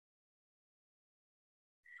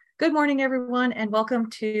Good morning, everyone, and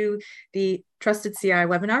welcome to the Trusted CI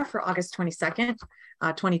webinar for August 22nd,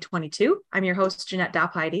 2022. I'm your host, Jeanette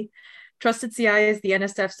Dopheide. Trusted CI is the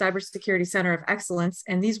NSF Cybersecurity Center of Excellence,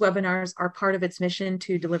 and these webinars are part of its mission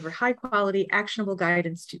to deliver high-quality, actionable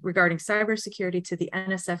guidance regarding cybersecurity to the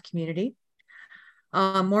NSF community.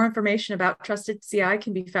 More information about Trusted CI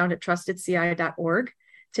can be found at trustedci.org.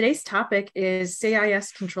 Today's topic is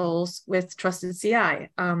CIS controls with Trusted CI.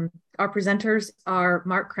 Our presenters are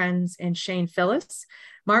Mark Krenz and Shane Phillis.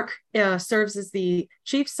 Mark serves as the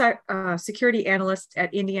Chief Security Analyst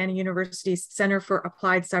at Indiana University's Center for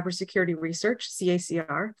Applied Cybersecurity Research,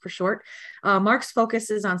 CACR for short. Mark's focus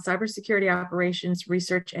is on cybersecurity operations,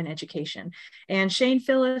 research, and education. And Shane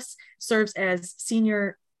Phillis serves as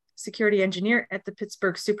Senior Security Engineer at the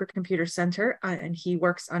Pittsburgh Supercomputer Center, and he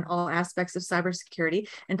works on all aspects of cybersecurity,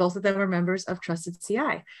 and both of them are members of Trusted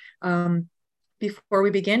CI. Before we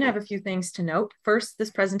begin, I have a few things to note. First, this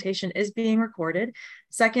presentation is being recorded.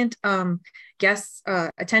 Second,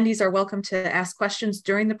 attendees are welcome to ask questions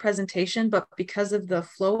during the presentation, but because of the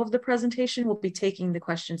flow of the presentation, we'll be taking the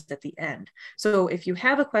questions at the end. So if you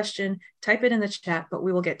have a question, type it in the chat, but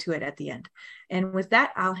we will get to it at the end. And with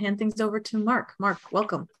that, I'll hand things over to Mark. Mark,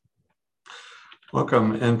 welcome.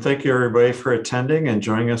 Welcome, and thank you everybody for attending and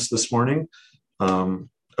joining us this morning.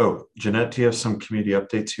 Jeanette, do you have some community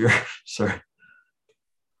updates here? Sorry.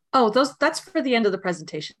 Oh, that's for the end of the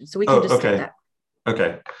presentation, so we can just say that.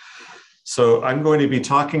 Okay. So I'm going to be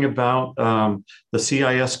talking about the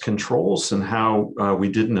CIS controls and how we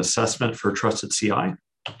did an assessment for Trusted CI.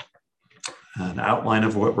 An outline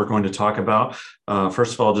of what we're going to talk about.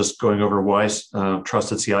 First of all, just going over why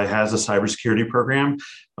Trusted CI has a cybersecurity program,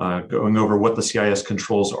 going over what the CIS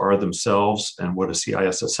controls are themselves and what a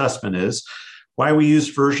CIS assessment is, why we use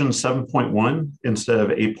version 7.1 instead of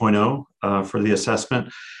 8.0 for the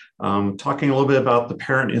assessment, talking a little bit about the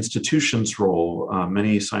parent institution's role.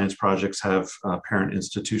 Many science projects have parent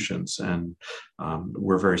institutions, and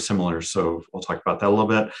we're very similar, so we'll talk about that a little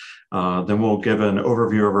bit. Then we'll give an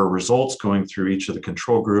overview of our results going through each of the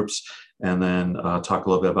control groups, and then talk a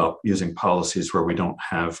little bit about using policies where we don't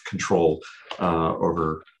have control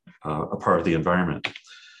over a part of the environment.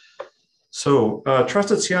 So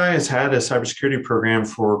Trusted CI has had a cybersecurity program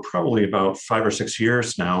for probably about 5 or 6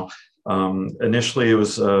 years now. Initially, it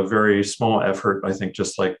was a very small effort, I think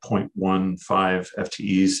just like 0.15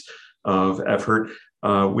 FTEs of effort.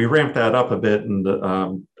 We ramped that up a bit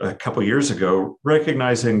a couple years ago,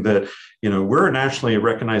 recognizing that we're a nationally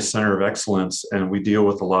recognized center of excellence, and we deal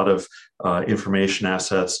with a lot of information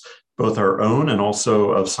assets, both our own and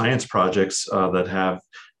also of science projects that have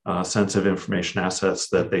sensitive information assets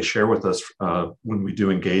that they share with us when we do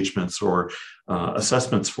engagements or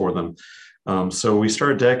assessments for them. So we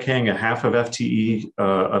started dedicating a half of FTE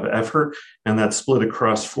of effort, and that's split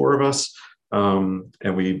across 4 of us.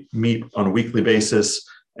 And we meet on a weekly basis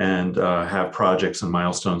and have projects and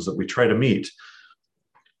milestones that we try to meet.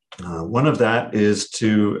 One of that is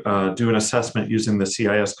to do an assessment using the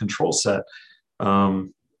CIS control set.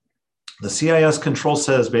 The CIS control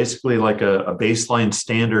set is basically like a baseline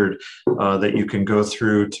standard that you can go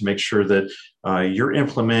through to make sure that you're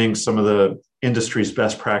implementing some of the industry's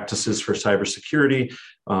best practices for cybersecurity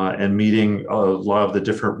and meeting a lot of the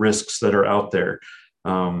different risks that are out there.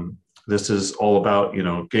 This is all about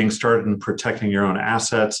getting started and protecting your own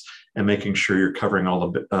assets and making sure you're covering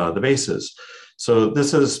all the bases. So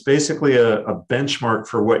this is basically a benchmark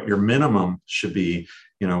for what your minimum should be.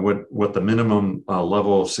 What the minimum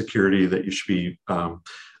level of security that you should be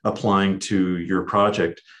applying to your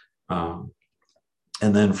project. And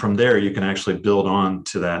then from there, you can actually build on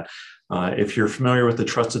to that. If you're familiar with the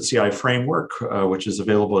Trusted CI framework, which is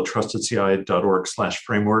available at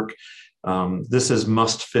trustedci.org/framework, this is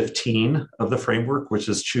must 15 of the framework, which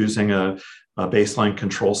is choosing a baseline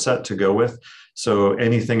control set to go with. So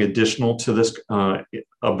anything additional to this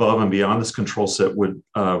above and beyond this control set would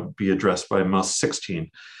be addressed by must 16,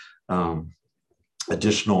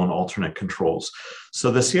 additional and alternate controls.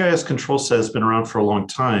 So the CIS control set has been around for a long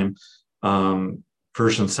time.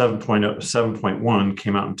 Version 7.1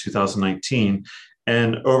 came out in 2019.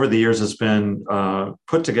 And over the years, it's been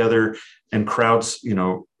put together and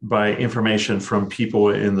by information from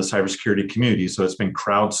people in the cybersecurity community. So it's been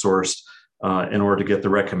crowdsourced in order to get the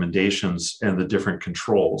recommendations and the different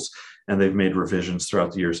controls. And they've made revisions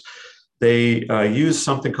throughout the years. They use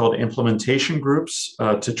something called implementation groups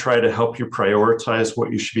to try to help you prioritize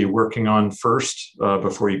what you should be working on first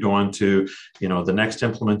before you go on to the next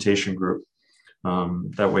implementation group.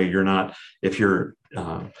 That way you're not, if you're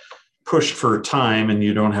pushed for time and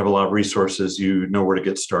you don't have a lot of resources, you know where to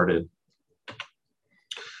get started.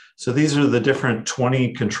 So these are the different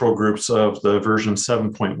 20 control groups of the version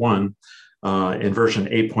 7.1. In version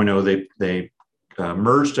 8.0, they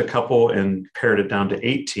merged a couple and pared it down to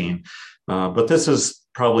 18. But this is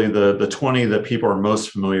probably the 20 that people are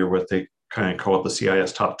most familiar with. They kind of call it the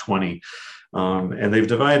CIS top 20. And they've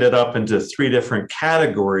divided up into 3 different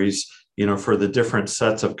categories, for the different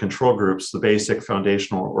sets of control groups: the basic,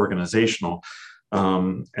 foundational, organizational.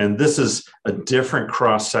 And this is a different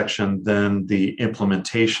cross-section than the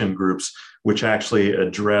implementation groups, which actually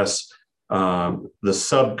address the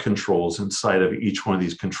sub-controls inside of each one of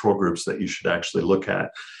these control groups that you should actually look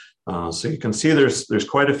at. So you can see there's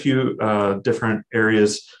quite a few different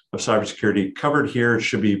areas of cybersecurity covered here. It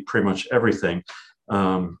should be pretty much everything.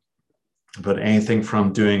 But anything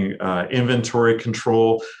from doing inventory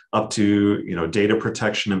control up to data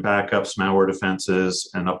protection and backups, malware defenses,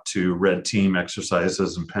 and up to red team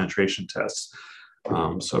exercises and penetration tests.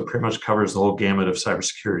 So it pretty much covers the whole gamut of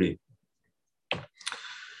cybersecurity.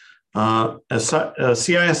 A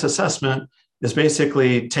CIS assessment is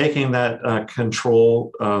basically taking that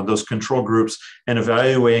those control groups, and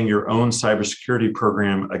evaluating your own cybersecurity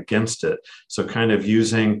program against it. So kind of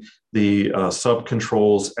using the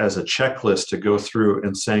sub-controls as a checklist to go through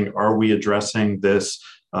and saying, are we addressing this,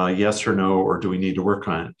 yes or no, or do we need to work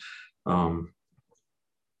on it?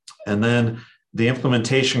 And then the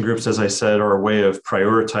implementation groups, as I said, are a way of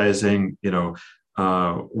prioritizing,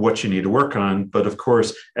 what you need to work on. But of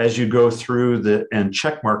course, as you go through and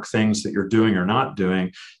check mark things that you're doing or not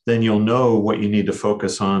doing, then you'll know what you need to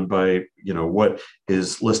focus on by, what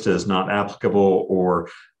is listed as not applicable or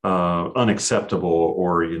unacceptable,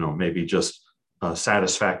 or, maybe just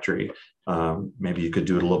satisfactory. Maybe you could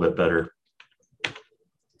do it a little bit better.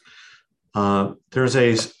 There's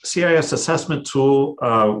a CIS assessment tool,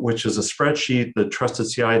 which is a spreadsheet that Trusted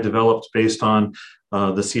CI developed based on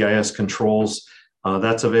the CIS controls.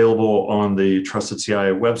 That's available on the Trusted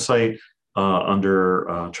CI website under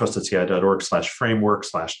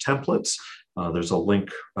trustedci.org/framework/templates. There's a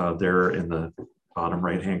link there in the bottom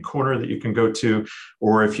right-hand corner that you can go to,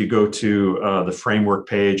 or if you go to the framework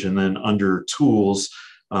page and then under tools,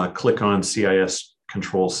 click on CIS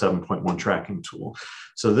Control 7.1 tracking tool.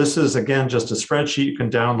 So this is, again, just a spreadsheet you can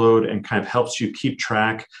download and kind of helps you keep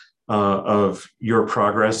track of your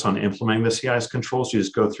progress on implementing the CIS controls. You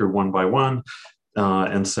just go through one by one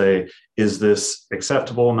and say, is this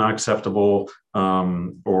acceptable, not acceptable,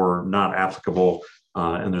 or not applicable?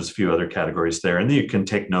 And there's a few other categories there. And then you can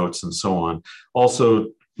take notes and so on. Also,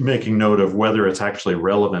 making note of whether it's actually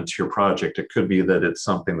relevant to your project. It could be that it's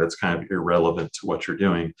something that's kind of irrelevant to what you're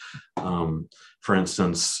doing. For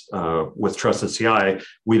instance, with Trusted CI,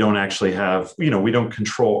 we don't actually have, we don't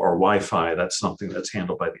control our Wi-Fi. That's something that's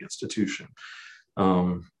handled by the institution.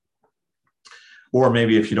 Or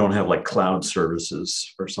maybe if you don't have like cloud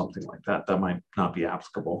services or something like that, that might not be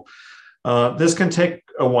applicable. This can take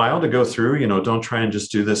a while to go through. Don't try and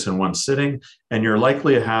just do this in one sitting. And you're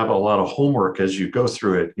likely to have a lot of homework as you go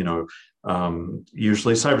through it.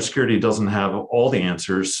 Usually cybersecurity doesn't have all the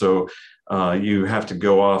answers. So you have to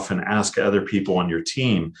go off and ask other people on your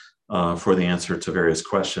team for the answer to various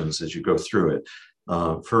questions as you go through it.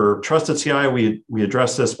 For Trusted CI, we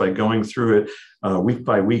address this by going through it week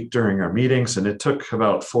by week during our meetings, and it took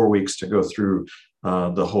about 4 weeks to go through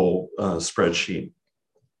the whole spreadsheet.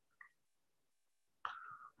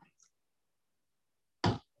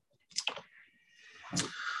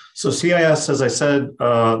 So CIS, as I said,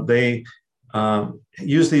 they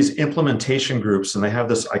use these implementation groups, and they have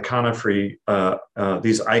this iconography,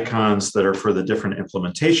 these icons that are for the different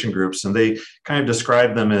implementation groups, and they kind of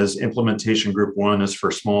describe them as implementation group 1 is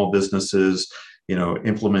for small businesses,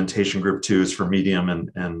 implementation group 2 is for medium,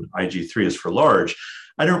 and IG3 is for large.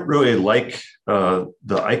 I don't really like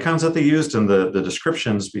the icons that they used and the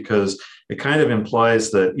descriptions, because it kind of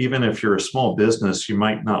implies that even if you're a small business, you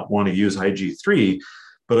might not want to use IG3.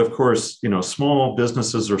 But of course, small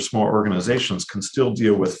businesses or small organizations can still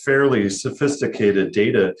deal with fairly sophisticated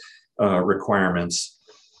data requirements.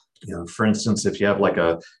 For instance, if you have like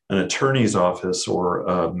an attorney's office or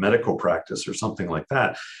a medical practice or something like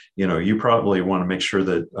that, you probably want to make sure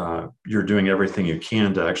that you're doing everything you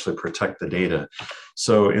can to actually protect the data.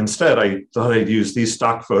 So instead, I thought I'd use these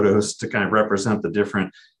stock photos to kind of represent the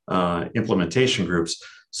different implementation groups.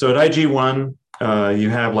 So at IG1, you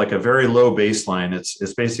have like a very low baseline.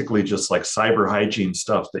 It's basically just like cyber hygiene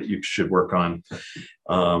stuff that you should work on.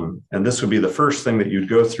 And this would be the first thing that you'd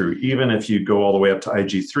go through. Even if you go all the way up to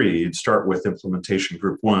IG3, you'd start with implementation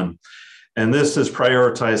group 1. And this is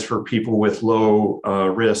prioritized for people with low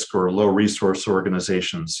risk or low resource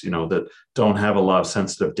organizations, that don't have a lot of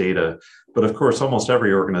sensitive data. But of course, almost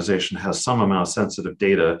every organization has some amount of sensitive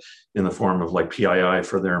data in the form of like PII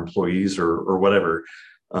for their employees or whatever,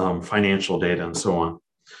 financial data and so on.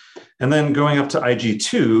 And then going up to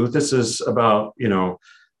IG2, this is about,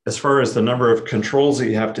 as far as the number of controls that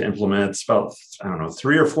you have to implement, it's about,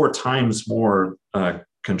 3 or 4 times more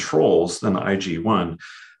controls than IG1.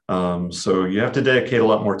 So you have to dedicate a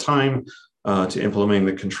lot more time to implementing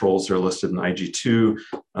the controls that are listed in IG2.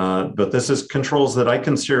 But this is controls that I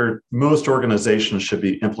consider most organizations should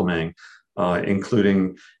be implementing,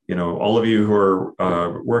 including, all of you who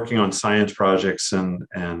are working on science projects and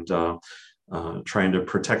trying to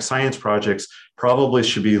protect science projects probably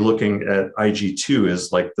should be looking at IG2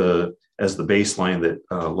 as the baseline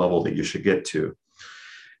level that you should get to.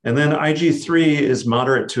 And then IG3 is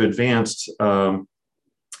moderate to advanced.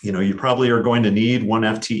 You probably are going to need 1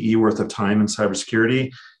 FTE worth of time in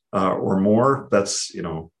cybersecurity or more. That's,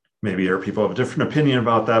 maybe people have a different opinion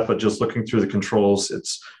about that, but just looking through the controls,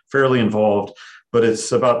 it's fairly involved, but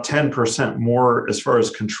it's about 10% more as far as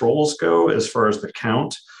controls go, as far as the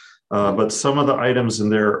count. But some of the items in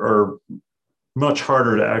there are much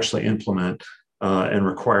harder to actually implement and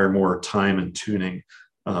require more time and tuning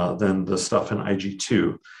than the stuff in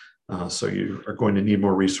IG2. So you are going to need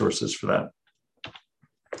more resources for that.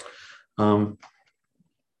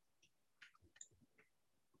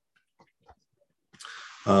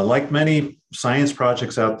 Like many science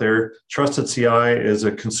projects out there, Trusted CI is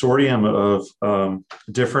a consortium of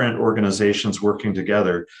different organizations working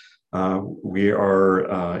together. We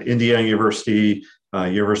are Indiana University,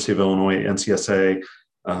 University of Illinois, NCSA,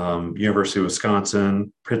 University of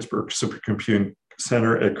Wisconsin, Pittsburgh Supercomputing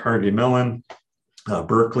Center at Carnegie Mellon,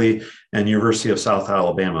 Berkeley, and University of South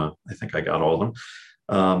Alabama. I think I got all of them.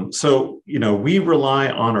 So, we rely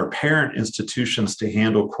on our parent institutions to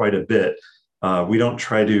handle quite a bit. We don't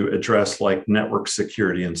try to address like network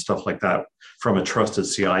security and stuff like that from a Trusted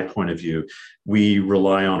CI point of view. We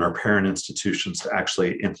rely on our parent institutions to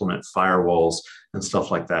actually implement firewalls and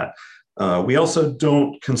stuff like that. We also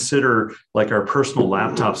don't consider like our personal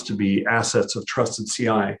laptops to be assets of Trusted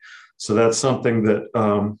CI. So that's something that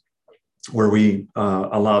where we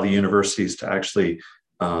allow the universities to actually,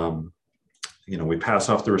 we pass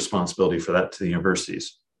off the responsibility for that to the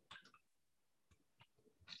universities.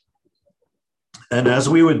 And as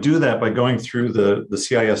we would do that by going through the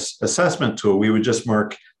CIS assessment tool, we would just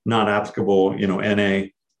mark not applicable, NA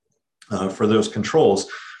for those controls.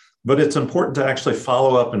 But it's important to actually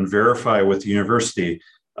follow up and verify with the university,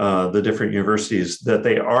 the different universities, that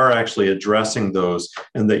they are actually addressing those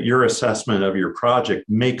and that your assessment of your project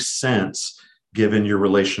makes sense given your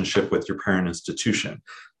relationship with your parent institution.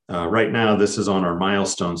 Right now, this is on our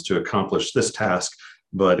milestones to accomplish this task,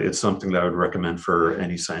 but it's something that I would recommend for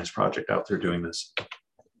any science project out there doing this.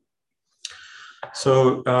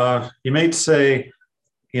 So you may say,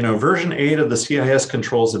 version 8 of the CIS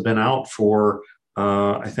controls have been out for,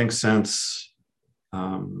 I think, since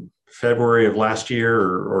February of last year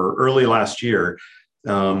or early last year.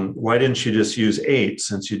 Why didn't you just use 8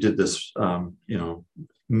 since you did this, in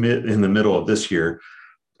the middle of this year?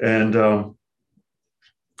 And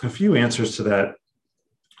a few answers to that.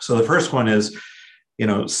 So the first one is,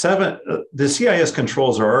 the CIS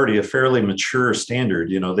controls are already a fairly mature standard.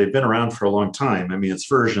 They've been around for a long time. I mean, it's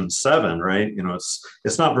version 7, right?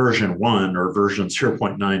 It's not version 1 or version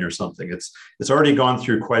 0.9 or something. It's already gone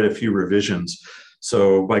through quite a few revisions.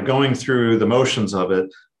 So by going through the motions of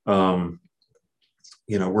it,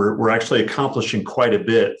 we're actually accomplishing quite a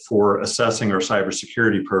bit for assessing our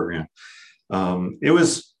cybersecurity program. It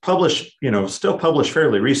was published, still published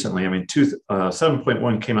fairly recently. I mean,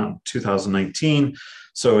 7.1 came out in 2019.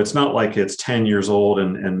 So it's not like it's 10 years old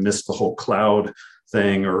and missed the whole cloud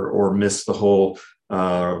thing or missed the whole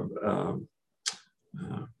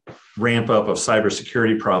ramp up of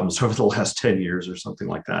cybersecurity problems over the last 10 years or something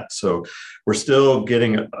like that. So we're still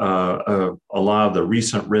getting a lot of the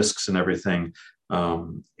recent risks and everything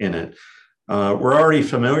in it. We're already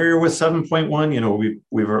familiar with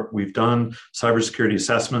 7.1. We've done cybersecurity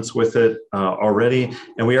assessments with it already,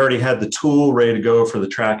 and we already had the tool ready to go for the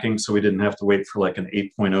tracking, so we didn't have to wait for like an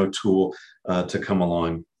 8.0 tool to come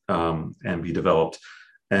along and be developed.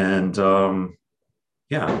 And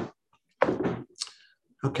yeah,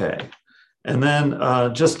 okay. And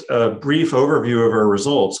then just a brief overview of our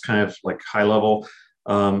results, kind of like high level.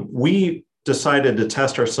 We decided to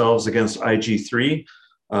test ourselves against IG3.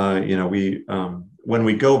 When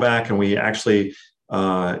we go back and we actually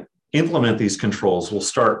implement these controls, we'll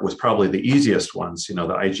start with probably the easiest ones, the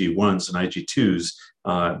IG1s and IG2s,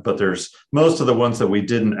 but there's most of the ones that we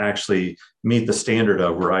didn't actually meet the standard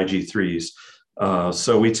of were IG3s.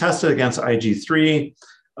 So we tested against IG3,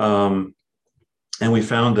 and we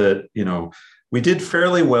found that, we did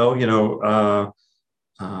fairly well,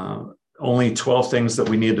 only 12 things that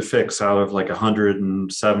we needed to fix out of like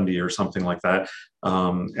 170 or something like that.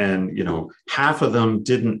 And half of them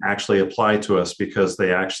didn't actually apply to us because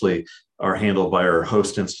they actually are handled by our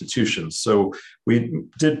host institutions. So we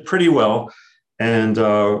did pretty well. And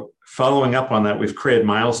following up on that, we've created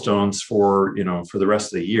milestones for the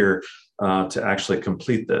rest of the year to actually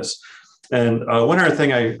complete this. And one other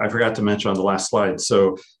thing I forgot to mention on the last slide.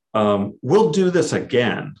 So we'll do this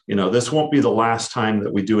again. This won't be the last time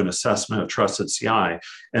that we do an assessment of Trusted CI.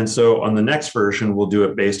 And so on the next version, we'll do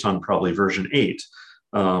it based on probably version 8.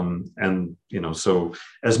 So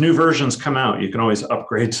as new versions come out, you can always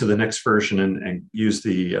upgrade to the next version and use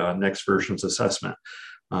the next version's assessment.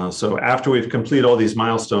 So after we've completed all these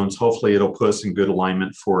milestones, hopefully it'll put us in good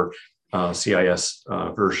alignment for CIS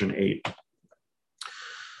version 8.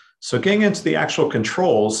 So getting into the actual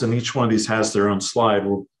controls, and each one of these has their own slide,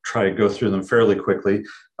 we'll try to go through them fairly quickly.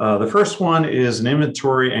 The first one is an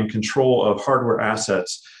inventory and control of hardware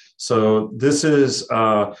assets. So this is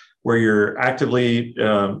where you're actively,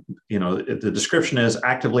 the description is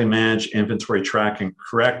actively manage, inventory, track, and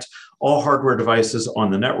correct all hardware devices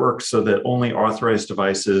on the network so that only authorized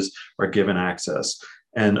devices are given access.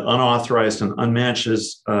 And unauthorized and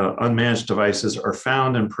unmanaged devices are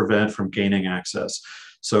found and prevented from gaining access.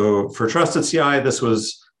 So for Trusted CI, this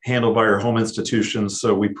was handled by our home institutions.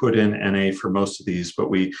 So we put in NA for most of these,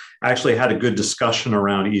 but we actually had a good discussion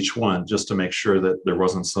around each one just to make sure that there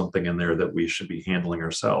wasn't something in there that we should be handling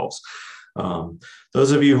ourselves.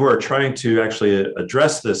 Those of you who are trying to actually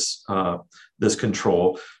address this, this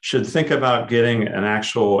control should think about getting an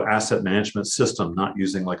actual asset management system, not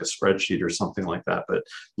using like a spreadsheet or something like that, but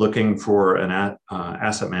looking for an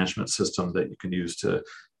asset management system that you can use to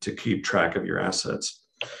keep track of your assets.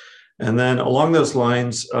 And then along those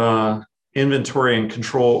lines, inventory and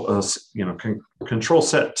control, control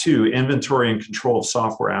set 2, inventory and control of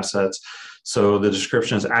software assets. So the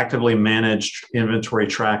description is actively manage, inventory,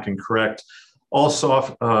 track, and correct all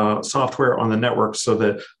software on the network so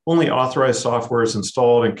that only authorized software is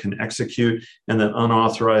installed and can execute, and that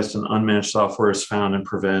unauthorized and unmanaged software is found and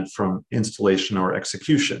prevented from installation or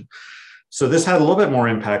execution. So this had a little bit more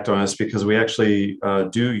impact on us because we actually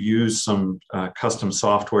do use some custom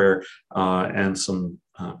software and some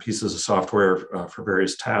pieces of software for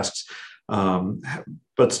various tasks.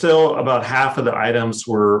 But still, about half of the items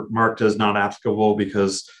were marked as not applicable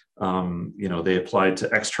because they applied to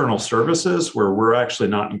external services where we're actually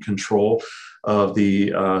not in control of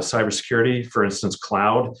the cybersecurity. For instance,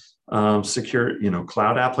 cloud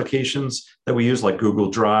cloud applications that we use like Google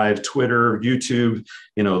Drive, Twitter, YouTube,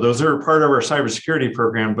 those are part of our cybersecurity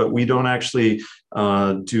program, but we don't actually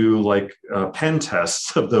do like pen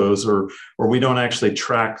tests of those, or we don't actually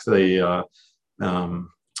track the,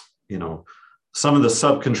 some of the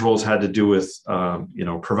sub controls had to do with,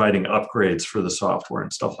 providing upgrades for the software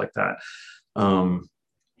and stuff like that.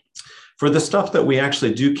 For the stuff that we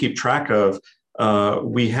actually do keep track of,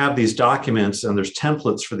 we have these documents and there's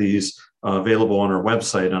templates for these available on our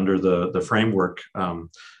website under the framework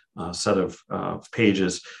set of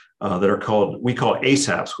pages that are we call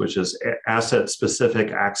ASAPs, which is Asset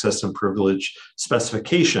Specific Access and Privilege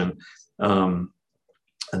Specification. And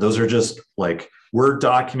those are just like Word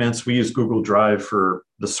documents. We use Google Drive for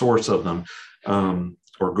the source of them,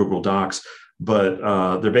 or Google Docs.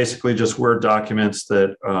 But they're basically just Word documents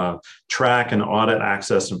that track and audit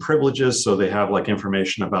access and privileges. So they have like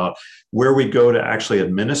information about where we go to actually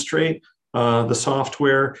administrate the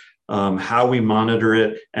software, how we monitor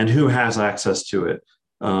it, and who has access to it.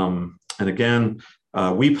 And again,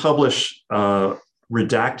 we publish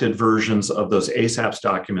redacted versions of those ASAPs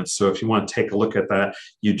documents. So if you want to take a look at that,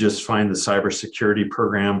 you just find the cybersecurity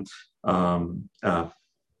program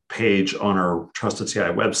page on our Trusted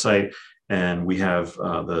CI website. And we have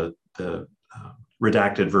the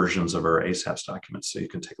redacted versions of our ASAPs documents, so you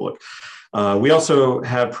can take a look. We also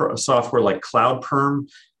have software like CloudPerm,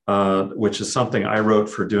 which is something I wrote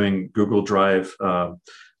for doing Google Drive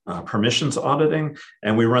permissions auditing.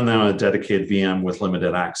 And we run that on a dedicated VM with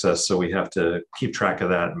limited access. So we have to keep track of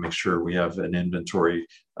that and make sure we have an inventory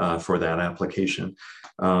for that application.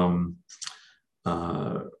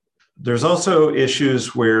 There's also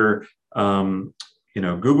issues where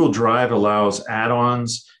Google Drive allows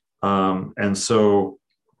add-ons. And so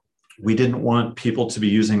we didn't want people to be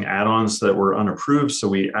using add-ons that were unapproved. So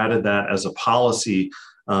we added that as a policy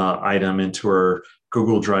item into our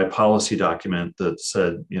Google Drive policy document that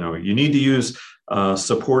said, you need to use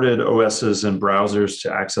supported OSs and browsers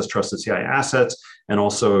to access Trusted CI assets, and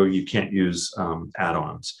also you can't use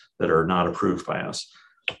add-ons that are not approved by us.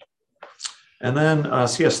 And then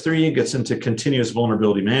CS3 gets into continuous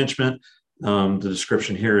vulnerability management. The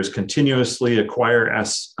description here is continuously acquire,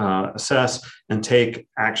 assess, and take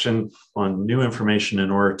action on new information in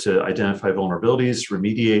order to identify vulnerabilities,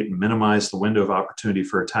 remediate, and minimize the window of opportunity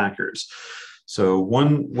for attackers. So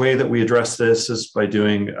one way that we address this is by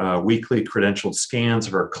doing weekly credentialed scans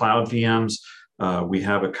of our cloud VMs. We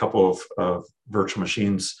have a couple of virtual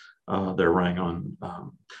machines that are running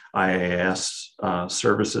on IaaS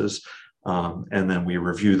services, and then we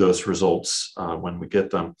review those results when we get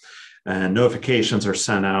them. And notifications are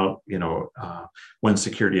sent out, when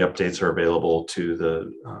security updates are available to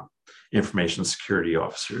the information security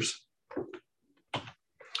officers.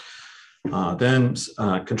 Then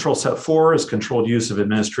control set 4 is controlled use of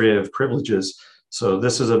administrative privileges. So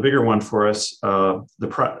this is a bigger one for us.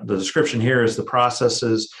 The description here is the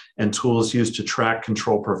processes and tools used to track,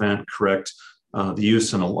 control, prevent, correct the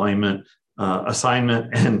use and alignment, assignment,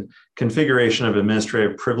 and configuration of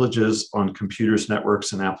administrative privileges on computers,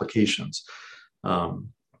 networks, and applications.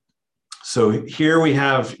 So here we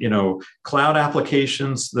have, cloud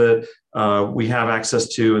applications that we have access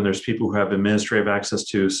to, and there's people who have administrative access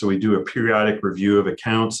to. So we do a periodic review of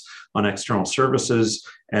accounts on external services,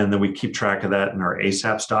 and then we keep track of that in our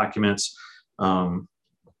ASAPS documents.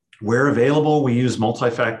 Where available, we use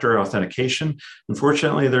multi-factor authentication.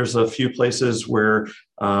 Unfortunately, there's a few places where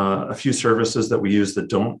a few services that we use that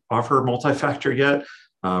don't offer multi-factor yet.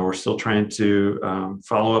 We're still trying to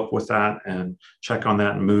follow up with that and check on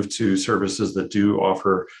that and move to services that do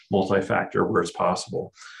offer multi-factor where it's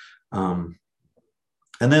possible. And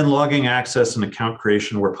then logging access and account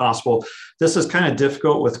creation where possible. This is kind of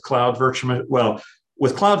difficult with cloud virtual,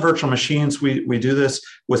 with cloud virtual machines, we do this.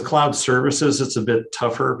 With cloud services, it's a bit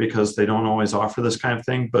tougher because they don't always offer this kind of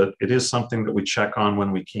thing, but it is something that we check on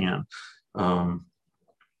when we can.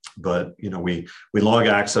 But we log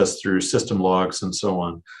access through system logs and so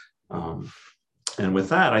on. And with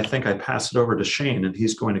that, I think I pass it over to Shane, and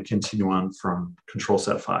he's going to continue on from control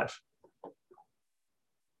set 5.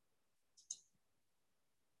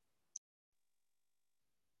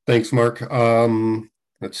 Thanks, Mark.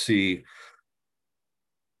 Let's see.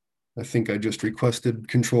 I think I just requested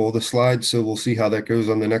control of the slide, so we'll see how that goes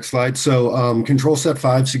on the next slide. So control set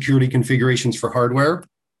 5, security configurations for hardware.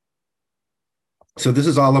 So this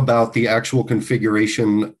is all about the actual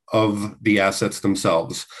configuration of the assets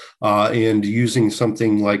themselves, and using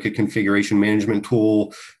something like a configuration management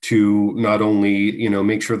tool to not only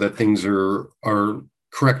make sure that things are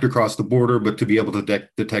correct across the border, but to be able to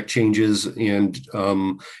detect changes and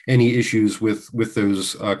any issues with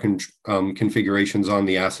those configurations on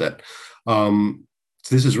the asset.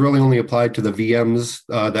 This is really only applied to the VMs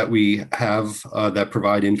that we have that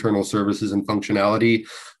provide internal services and functionality.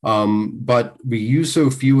 But we use so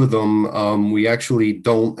few of them, we actually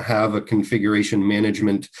don't have a configuration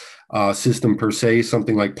management system per se,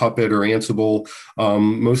 something like Puppet or Ansible.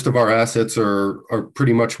 Most of our assets are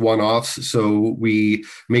pretty much one-offs, so we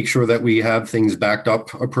make sure that we have things backed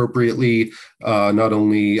up appropriately, not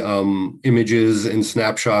only images and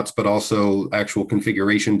snapshots, but also actual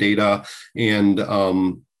configuration data, and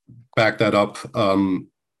back that up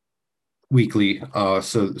weekly,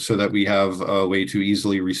 so that we have a way to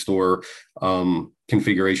easily restore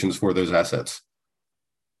configurations for those assets.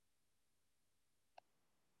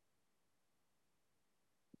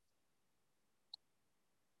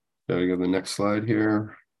 Gotta go to the next slide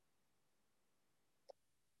here.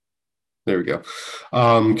 There we go.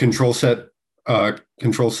 Control set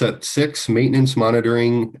 6, maintenance,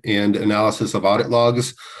 monitoring, and analysis of audit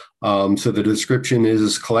logs. So the description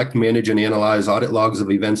is collect, manage, and analyze audit logs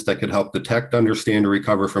of events that could help detect, understand, or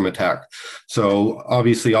recover from attack. So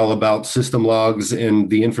obviously all about system logs and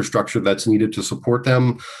the infrastructure that's needed to support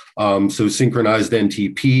them. So synchronized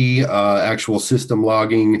NTP, actual system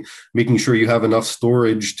logging, making sure you have enough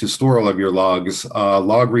storage to store all of your logs,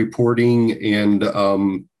 log reporting, and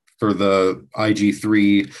for the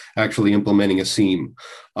IG3, actually implementing a SIEM.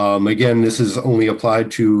 Again, this is only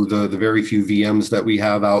applied to the very few VMs that we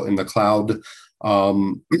have out in the cloud.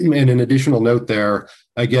 And an additional note there,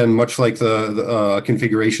 again, much like the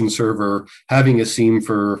configuration server, having a SIEM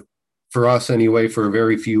for us anyway, for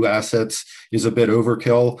very few assets is a bit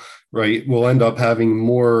overkill, right? We'll end up having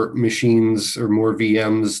more machines or more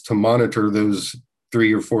VMs to monitor those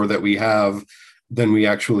 3 or 4 that we have than we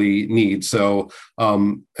actually need. So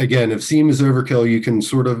again, if SIEM is overkill, you can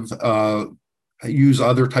sort of use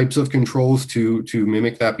other types of controls to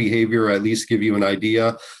mimic that behavior, or at least give you an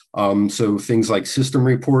idea. So things like system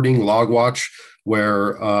reporting, Logwatch,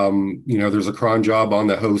 where there's a cron job on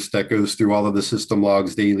the host that goes through all of the system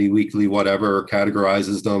logs daily, weekly, whatever,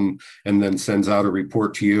 categorizes them, and then sends out a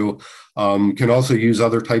report to you. Can also use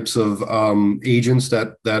other types of agents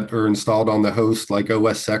that are installed on the host, like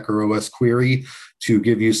OSSec or OSQuery, to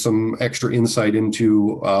give you some extra insight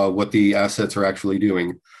into what the assets are actually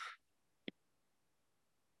doing.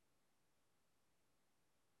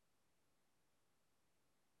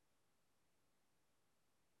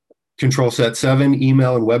 Control set 7,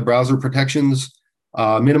 email and web browser protections.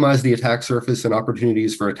 Minimize the attack surface and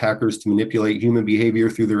opportunities for attackers to manipulate human behavior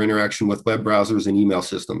through their interaction with web browsers and email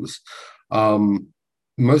systems.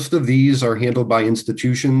 Most of these are handled by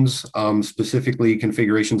institutions, specifically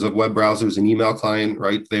configurations of web browsers and email client,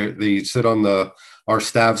 right? They sit on our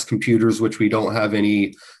staff's computers, which we don't have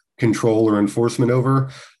any control or enforcement over.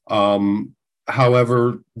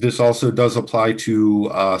 However, this also does apply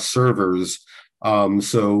to servers.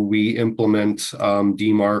 So we implement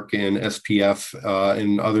DMARC and SPF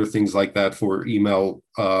and other things like that for email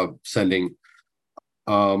sending.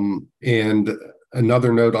 And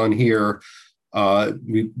another note on here,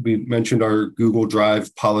 we mentioned our Google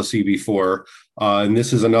Drive policy before, and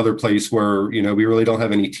this is another place where we really don't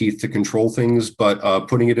have any teeth to control things, but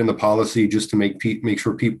putting it in the policy just to make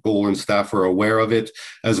sure people and staff are aware of it,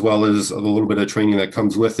 as well as a little bit of training that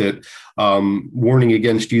comes with it. Warning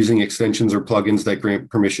against using extensions or plugins that grant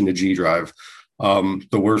permission to G Drive. The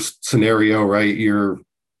worst scenario, right?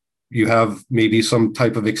 You have maybe some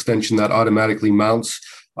type of extension that automatically mounts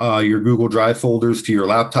your Google Drive folders to your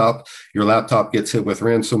laptop. Your laptop gets hit with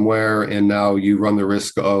ransomware, and now you run the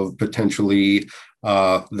risk of potentially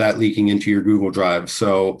that leaking into your Google Drive.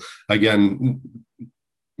 So again,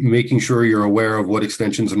 making sure you're aware of what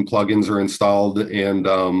extensions and plugins are installed, and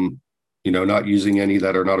not using any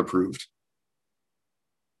that are not approved.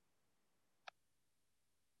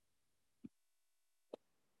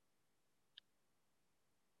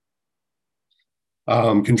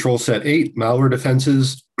 Control set 8, malware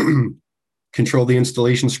defenses. Control the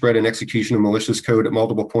installation, spread, and execution of malicious code at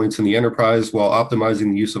multiple points in the enterprise while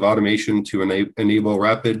optimizing the use of automation to enable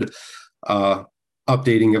rapid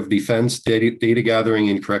updating of defense, data gathering,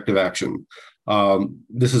 and corrective action.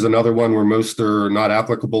 This is another one where most are not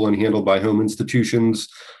applicable and handled by home institutions.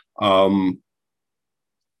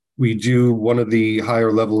 We do, one of the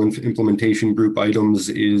higher level implementation group items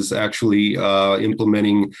is actually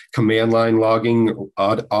implementing command line logging,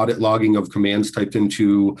 audit logging of commands typed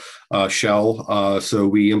into shell. So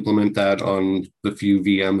we implement that on the few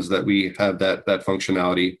VMs that we have that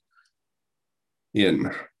functionality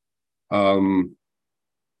in.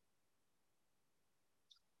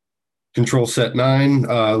 Control set 9,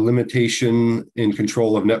 limitation in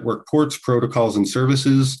control of network ports, protocols, and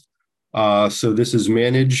services. So this is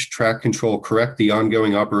manage, track, control, correct the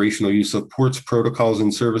ongoing operational use of ports, protocols,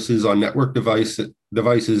 and services on network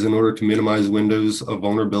devices in order to minimize windows of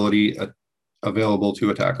vulnerability available to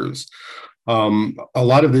attackers. A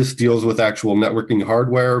lot of this deals with actual networking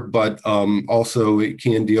hardware, but also it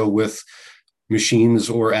can deal with machines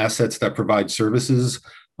or assets that provide services.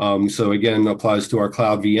 So again, applies to our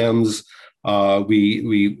cloud VMs.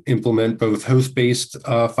 We implement both host-based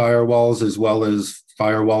firewalls as well as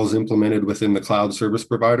firewalls implemented within the cloud service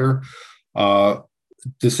provider.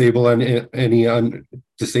 Disable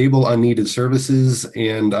unneeded services,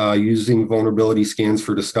 and using vulnerability scans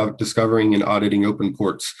for discovering and auditing open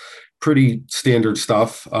ports. Pretty standard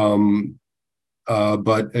stuff,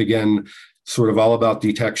 but again, sort of all about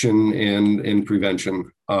detection and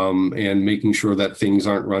prevention, and making sure that things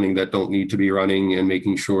aren't running that don't need to be running, and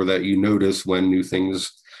making sure that you notice when new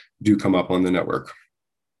things do come up on the network.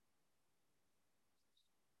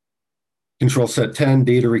 Control set 10,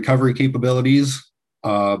 data recovery capabilities.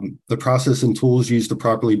 The process and tools used to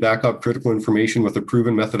properly back up critical information with a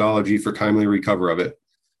proven methodology for timely recovery of it.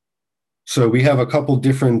 So we have a couple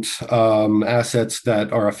different assets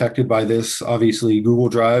that are affected by this. Obviously, Google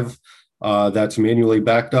Drive, that's manually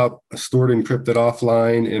backed up, stored encrypted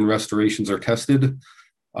offline, and restorations are tested.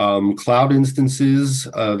 Cloud instances,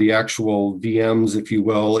 the actual VMs, if you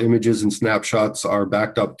will, images and snapshots are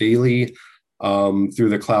backed up daily through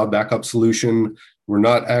the cloud backup solution. We're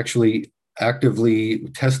not actually actively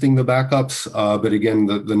testing the backups, but again,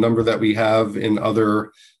 the number that we have in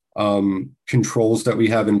other controls that we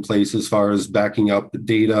have in place as far as backing up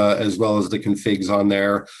data as well as the configs on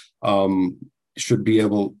there, you should be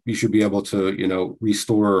able to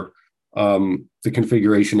restore the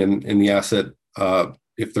configuration in the asset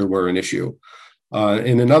if there were an issue.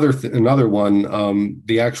 And another one,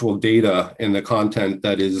 the actual data and the content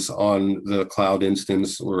that is on the cloud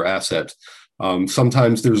instance or asset.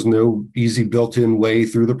 Sometimes there's no easy built-in way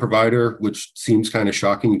through the provider, which seems kind of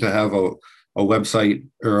shocking to have a website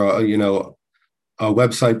or a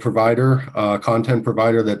website provider, content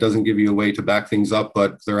provider that doesn't give you a way to back things up,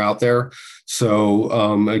 but they're out there. So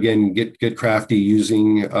again, get crafty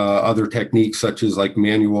using other techniques such as like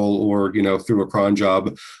manual or through a cron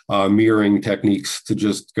job mirroring techniques to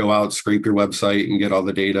just go out, scrape your website and get all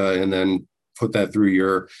the data, and then put that through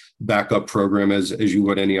your backup program as you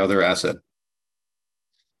would any other asset.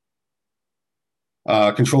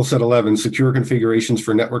 Control set 11, secure configurations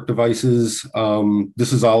for network devices.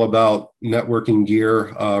 This is all about networking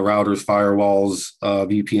gear, routers, firewalls,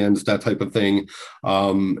 VPNs, that type of thing,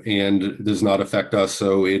 and does not affect us,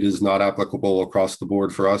 so it is not applicable across the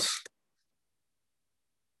board for us.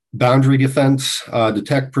 Boundary defense,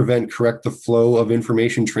 detect, prevent, correct the flow of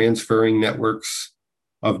information transferring networks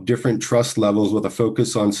of different trust levels with a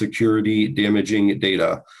focus on security damaging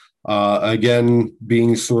data. Again,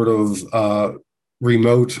 being sort of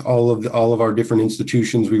remote, all of our different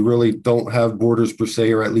institutions, we really don't have borders per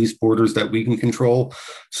se, or at least borders that we can control.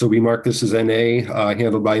 So we mark this as NA,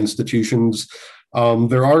 handled by institutions.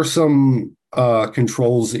 There are some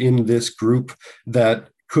controls in this group that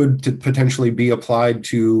could potentially be applied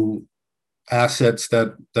to assets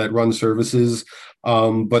that run services,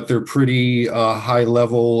 but they're pretty high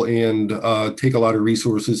level and take a lot of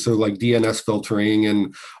resources. So like DNS filtering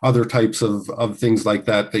and other types of things like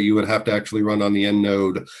that you would have to actually run on the end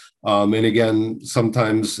node. And again,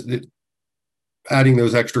 sometimes adding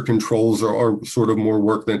those extra controls are sort of more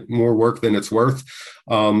work than it's worth.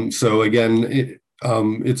 So again,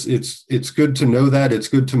 it's good to know that. It's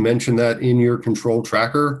good to mention that in your control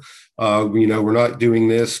tracker. We're not doing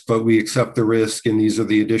this, but we accept the risk, and these are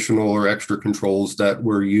the additional or extra controls that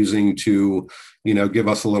we're using to, give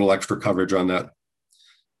us a little extra coverage on that.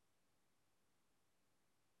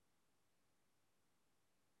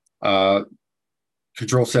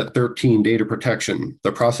 Control set 13, data protection.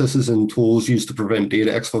 The processes and tools used to prevent data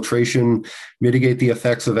exfiltration, mitigate the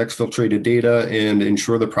effects of exfiltrated data, and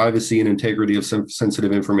ensure the privacy and integrity of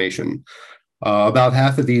sensitive information. About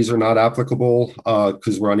half of these are not applicable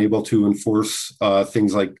because we're unable to enforce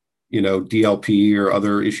things like, DLP or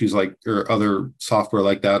other issues or other software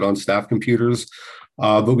like that on staff computers.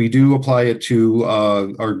 But we do apply it to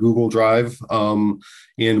our Google Drive, and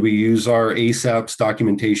we use our ASAP's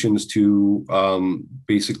documentations to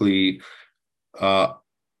basically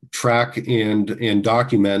track and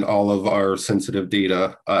document all of our sensitive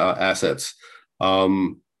data assets.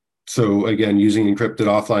 So again, using encrypted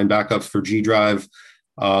offline backups for G Drive.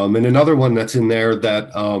 And another one that's in there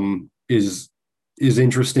that is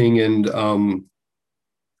interesting and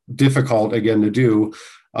difficult, again, to do,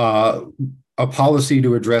 a policy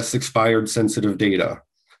to address expired sensitive data.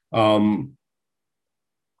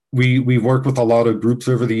 We've worked with a lot of groups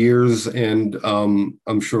over the years, and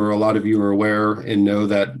I'm sure a lot of you are aware and know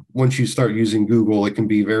that once you start using Google, it can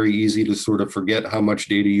be very easy to sort of forget how much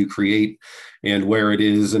data you create and where it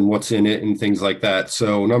is and what's in it and things like that.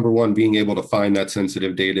 So number one, being able to find that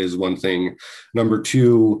sensitive data is one thing. Number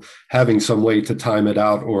two, having some way to time it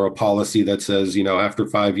out, or a policy that says, after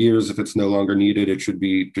 5 years, if it's no longer needed, it should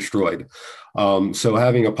be destroyed. So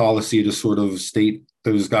having a policy to sort of state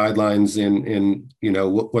those guidelines and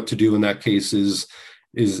what to do in that case is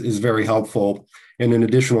very helpful. And an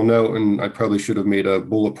additional note, and I probably should have made a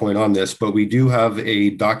bullet point on this, but we do have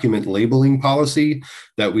a document labeling policy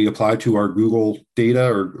that we apply to our Google data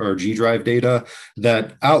or G Drive data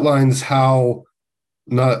that outlines how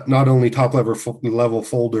not only top level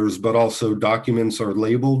folders, but also documents are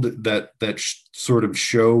labeled that sort of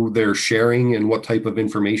show their sharing and what type of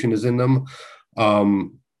information is in them,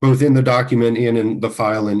 both in the document and in the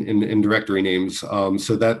file and in directory names.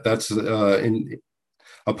 So that's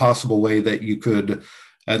a possible way that you could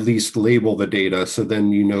at least label the data. So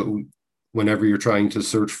then, whenever you're trying to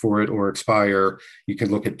search for it or expire, you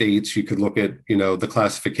can look at dates, you could look at, the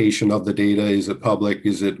classification of the data. Is it public?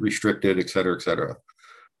 Is it restricted, et cetera, et cetera.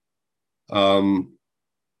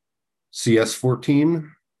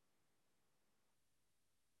 CS14.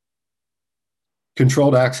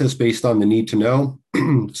 Controlled access based on the need to know.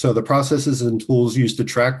 So the processes and tools used to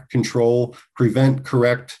track, control, prevent,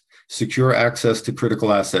 correct, secure access to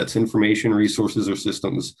critical assets, information, resources, or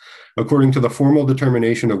systems, according to the formal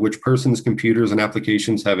determination of which persons, computers, and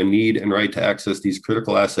applications have a need and right to access these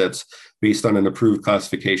critical assets based on an approved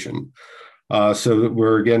classification. So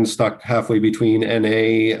we're again stuck halfway between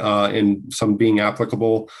NA and some being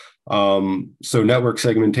applicable. So network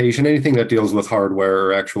segmentation, anything that deals with hardware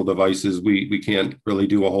or actual devices, we can't really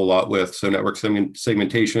do a whole lot with. So network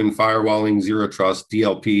segmentation, firewalling, zero trust,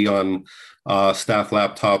 DLP on staff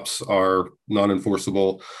laptops are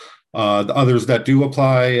non-enforceable. The others that do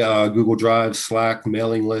apply, Google Drive, Slack,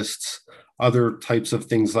 mailing lists, other types of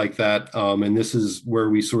things like that. And this is where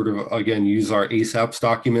we sort of, again, use our ASAPs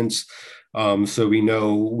documents. So we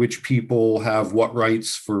know which people have what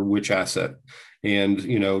rights for which asset. And,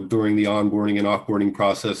 you know, during the onboarding and offboarding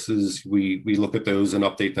processes, we look at those and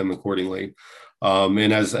update them accordingly.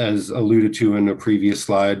 And as alluded to in a previous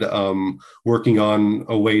slide, working on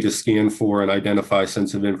a way to scan for and identify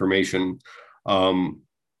sensitive information,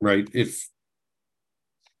 right? If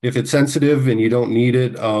it's sensitive and you don't need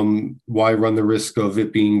it, why run the risk of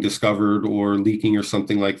it being discovered or leaking or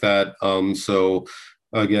something like that? So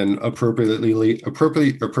again, appropriately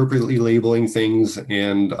labeling things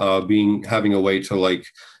and having a way to like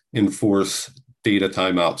enforce data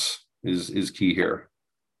timeouts is key here.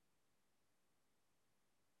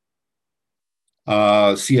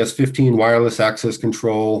 CS15 wireless access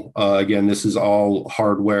control. Again, this is all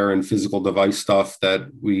hardware and physical device stuff that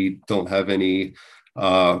we don't have any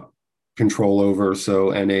control over. So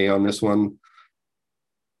NA on this one.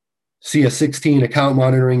 CS16 account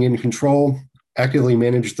monitoring and control. Actively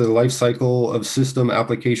manage the life cycle of system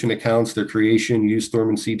application accounts, their creation, use,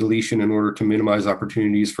 dormancy, deletion in order to minimize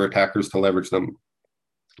opportunities for attackers to leverage them.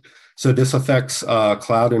 So this affects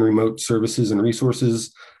cloud and remote services and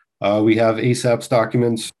resources. We have ASAPs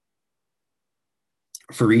documents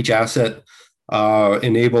for each asset,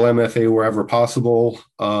 enable MFA wherever possible,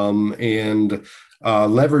 and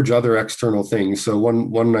leverage other external things. So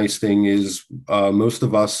one nice thing is most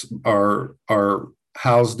of us are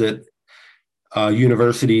housed at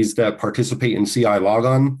universities that participate in CI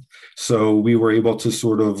logon. So we were able to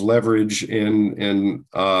sort of leverage and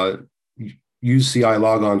use CI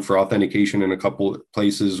logon for authentication in a couple of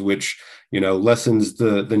places, which, you know, lessens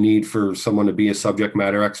the need for someone to be a subject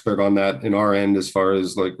matter expert on that in our end, as far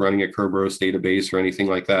as like running a Kerberos database or anything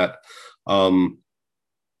like that.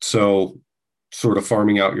 So sort of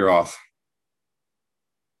farming out your auth.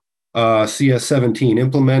 CS17,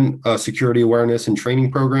 implement a security awareness and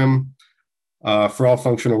training program. For all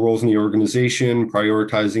functional roles in the organization,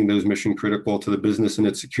 prioritizing those mission critical to the business and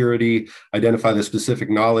its security, identify the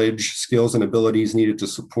specific knowledge, skills, and abilities needed to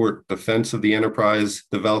support defense of the enterprise,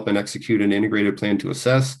 develop and execute an integrated plan to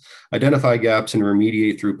assess, identify gaps, and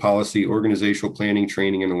remediate through policy, organizational planning,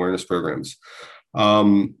 training, and awareness programs.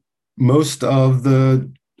 Most of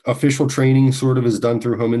the official training sort of is done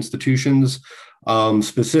through home institutions.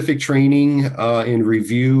 Specific training and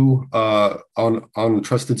review on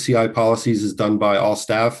trusted CI policies is done by all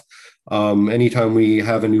staff. Anytime we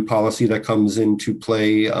have a new policy that comes into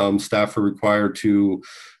play, staff are required to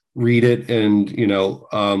read it and, you know,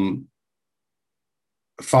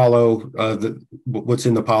 follow what's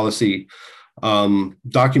in the policy.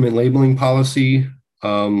 Document labeling policy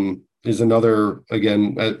is another,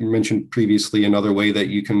 again, I mentioned previously, another way that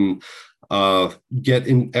you can get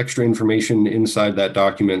extra information inside that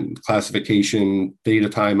document, classification, data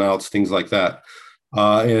timeouts, things like that.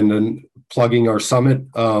 And then plugging our summit,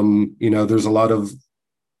 you know, there's a lot of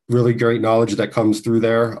really great knowledge that comes through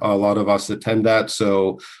there. A lot of us attend that.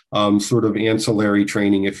 So sort of ancillary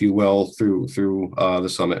training, if you will, through the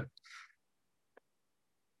summit.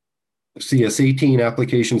 CS18,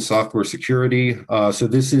 application software security. So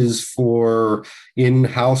this is for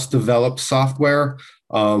in-house developed software.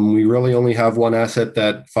 We really only have one asset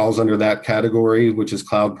that falls under that category, which is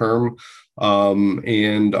CloudPerm.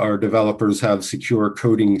 And our developers have secure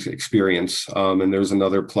coding experience. And there's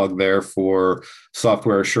another plug there for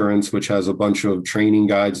software assurance, which has a bunch of training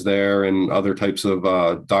guides there and other types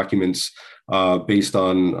of documents based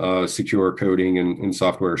on secure coding and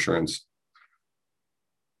software assurance.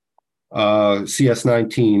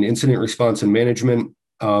 CS19, incident response and management.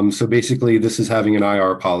 So basically, this is having an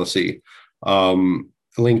IR policy.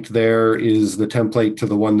 Linked there is the template to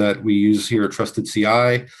the one that we use here at Trusted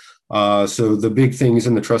CI. So the big things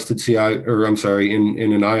in the Trusted CI, or I'm sorry, in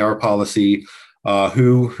an IR policy,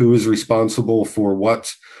 who is responsible for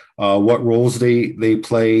what roles they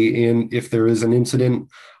play in if there is an incident,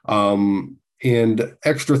 and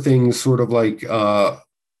extra things sort of like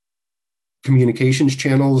communications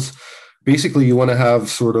channels. Basically, you want to have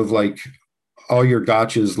sort of like all your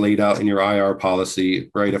gotchas laid out in your IR policy,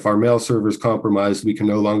 right? If our mail server is compromised, we can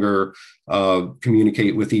no longer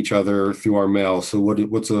communicate with each other through our mail. So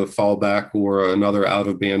what's a fallback or another out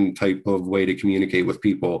of band type of way to communicate with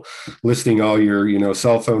people? Listing all your,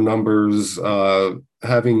 cell phone numbers,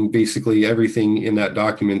 having basically everything in that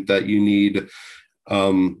document that you need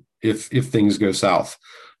if things go south.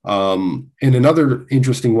 And another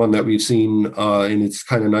interesting one that we've seen, and it's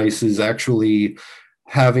kind of nice, is actually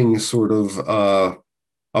having sort of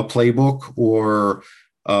a playbook or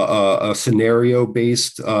a scenario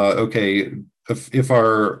based, okay, if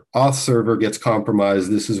our auth server gets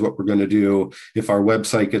compromised, this is what we're going to do. If our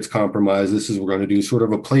website gets compromised, this is what we're going to do. Sort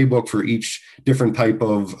of a playbook for each different type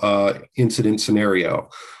of incident scenario.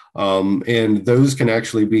 And those can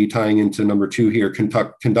actually be tying into number 2 here,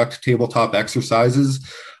 conduct tabletop exercises.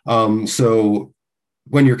 So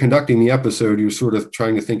when you're conducting the episode, you're sort of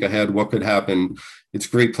trying to think ahead, what could happen. It's a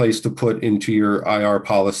great place to put into your IR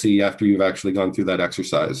policy after you've actually gone through that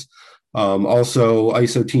exercise. Also,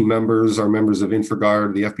 ISO team members are members of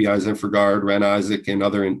InfraGard, the FBI's InfraGard, RAN ISAC, and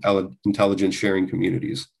other intelligence sharing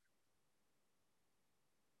communities.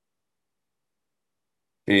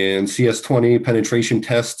 And CS20 penetration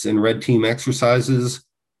tests and red team exercises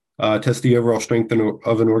test the overall strength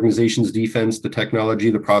of an organization's defense, the technology,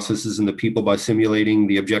 the processes, and the people by simulating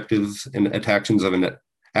the objectives and actions of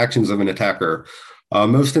an attacker.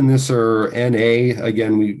 Most in this are NA.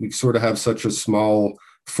 Again, we sort of have such a small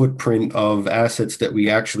footprint of assets that we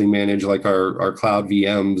actually manage, like our cloud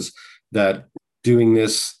VMs, that doing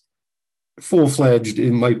this full-fledged,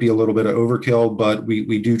 it might be a little bit of overkill, but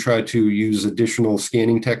we do try to use additional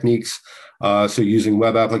scanning techniques. So using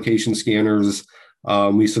web application scanners,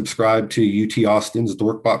 we subscribe to UT Austin's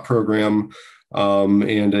DorkBot program,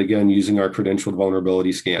 and again, using our credentialed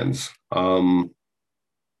vulnerability scans.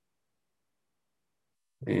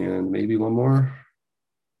 And maybe one more.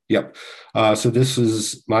 Yep. So this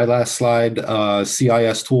is my last slide,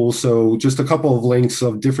 CIS tools. So just a couple of links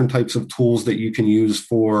of different types of tools that you can use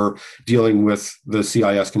for dealing with the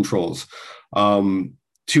CIS controls.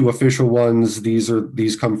 2 official ones. These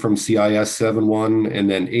come from CIS 7.1 and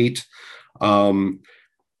then 8.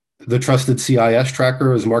 The Trusted CIS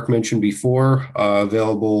Tracker, as Mark mentioned before,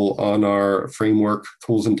 available on our framework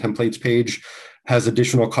tools and templates page, has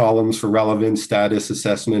additional columns for relevance, status,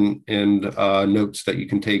 assessment, and notes that you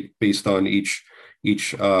can take based on each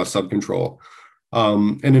subcontrol.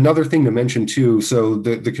 And another thing to mention too, so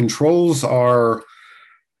the controls are,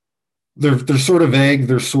 they're sort of vague,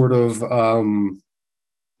 they're sort of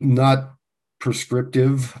not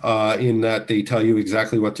prescriptive in that they tell you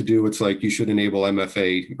exactly what to do. It's like you should enable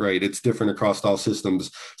MFA, right? It's different across all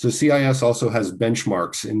systems. So CIS also has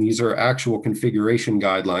benchmarks, and these are actual configuration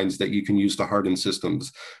guidelines that you can use to harden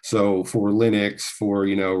systems. So for Linux, for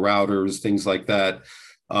routers, things like that,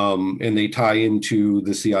 and they tie into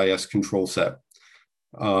the CIS control set.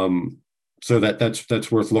 So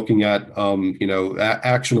that's worth looking at.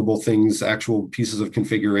 Actionable things, actual pieces of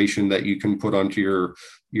configuration that you can put onto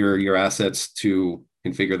your assets to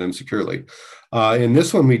configure them securely. And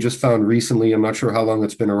this one we just found recently. I'm not sure how long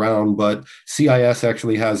it's been around, but CIS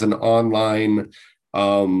actually has an online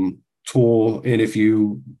tool, and if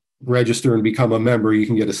you register and become a member, you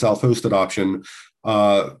can get a self-hosted option.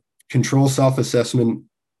 Control self-assessment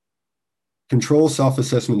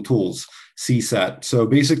tools, CSAT. So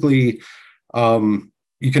basically,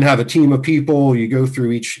 you can have a team of people, you go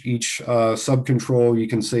through each subcontrol, you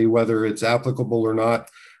can say whether it's applicable or not.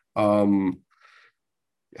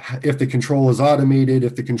 If the control is automated,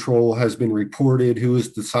 if the control has been reported, who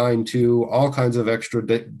is assigned to, all kinds of extra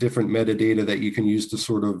different metadata that you can use to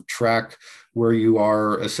sort of track where you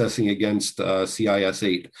are assessing against CIS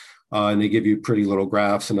 8. And they give you pretty little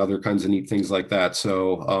graphs and other kinds of neat things like that.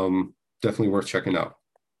 So definitely worth checking out.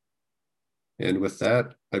 And with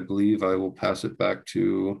that, I believe I will pass it back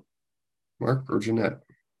to Mark or Jeanette.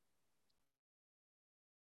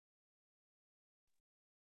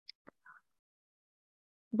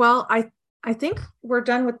 Well, I think we're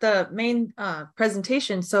done with the main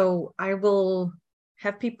presentation, so I will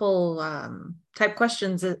have people type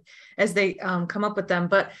questions as they come up with them,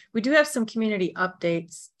 but we do have some community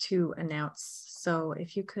updates to announce. So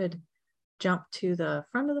if you could jump to the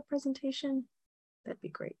front of the presentation, that'd be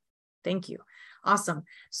great. Thank you. Awesome.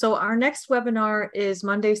 So our next webinar is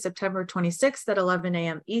Monday, September 26th at 11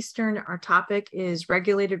 a.m. Eastern. Our topic is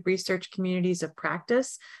Regulated Research Communities of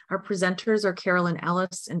Practice. Our presenters are Carolyn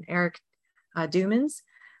Ellis and Eric Dumans.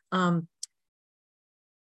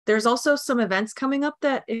 There's also some events coming up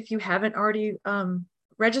that if you haven't already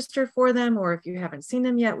registered for them, or if you haven't seen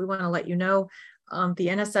them yet, we want to let you know. The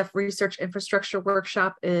NSF Research Infrastructure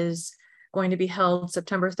Workshop is going to be held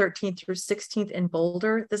September 13th through 16th in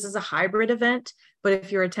Boulder. This is a hybrid event, but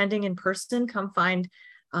if you're attending in person, come find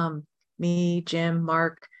me, Jim,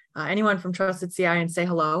 Mark, anyone from Trusted CI and say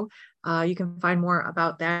hello. You can find more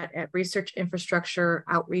about that at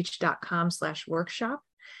researchinfrastructureoutreach.com/workshop.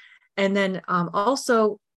 And then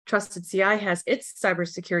also Trusted CI has its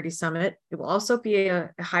cybersecurity summit. It will also be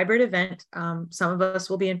a hybrid event. Some of us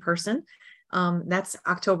will be in person. That's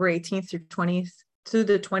October 18th through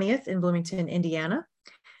the 20th in Bloomington, Indiana.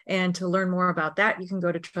 And to learn more about that, you can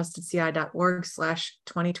go to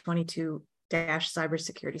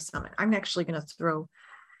trustedci.org/2022-cybersecurity summit. I'm actually going to throw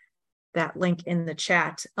that link in the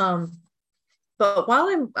chat. But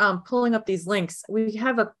while I'm pulling up these links, we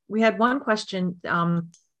had one question,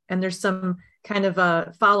 and there's some kind of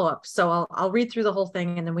a follow-up. So I'll read through the whole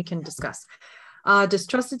thing and then we can discuss. Does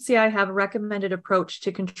Trusted CI have a recommended approach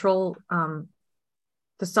to control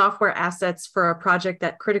the software assets for a project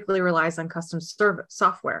that critically relies on custom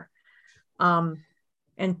software? And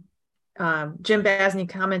Jim Basney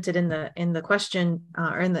commented in the question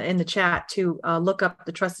or in the chat to look up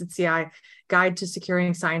the Trusted CI Guide to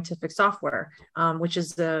Securing Scientific Software, which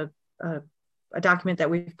is a document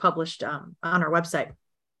that we've published on our website.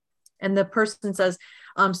 And the person says,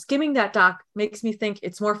 skimming that doc makes me think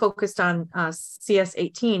it's more focused on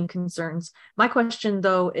CS18 concerns. My question,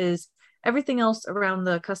 though, is everything else around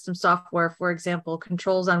the custom software, for example,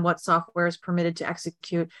 controls on what software is permitted to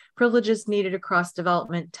execute, privileges needed across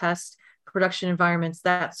development, test, production environments,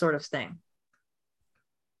 that sort of thing.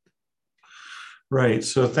 Right.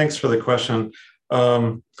 So thanks for the question.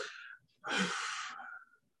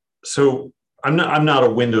 So I'm not a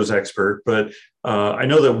Windows expert, but I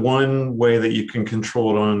know that one way that you can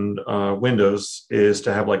control it on Windows is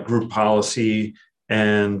to have like group policy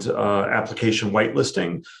and application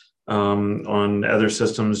whitelisting. On other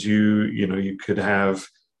systems, you could have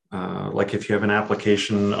like if you have an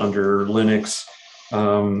application under Linux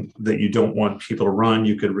that you don't want people to run,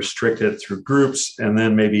 you could restrict it through groups, and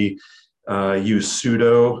then maybe use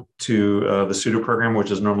sudo to the sudo program,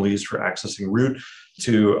 which is normally used for accessing root,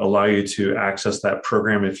 to allow you to access that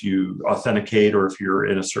program if you authenticate or if you're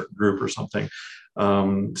in a certain group or something.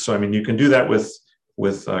 So I mean, you can do that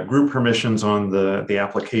with group permissions on the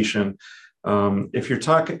application. If you're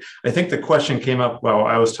talking, I think the question came up while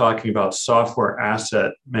I was talking about software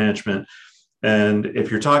asset management. And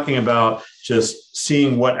if you're talking about just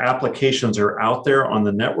seeing what applications are out there on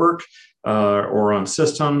the network or on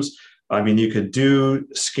systems, I mean, you could do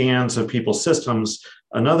scans of people's systems.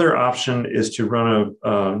 Another option is to run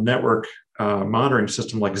a network monitoring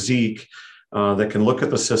system like Zeek that can look at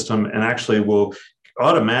the system and actually will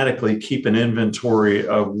automatically keep an inventory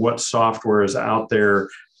of what software is out there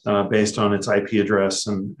based on its IP address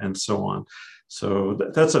and so on. So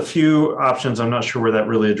that's a few options. I'm not sure where that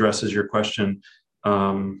really addresses your question.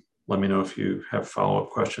 Let me know if you have follow-up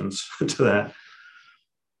questions to that.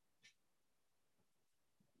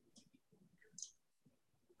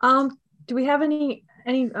 Do we have any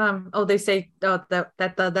oh, they say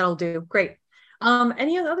that'll do. Great.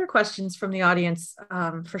 Any other questions from the audience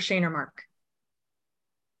for Shane or Mark?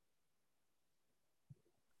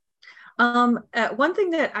 One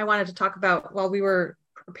thing that I wanted to talk about while we were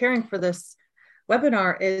preparing for this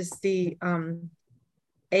webinar is the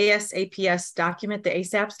ASAPS document, the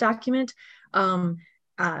ASAPS document.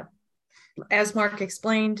 As Mark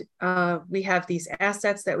explained, we have these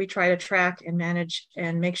assets that we try to track and manage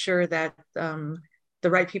and make sure that the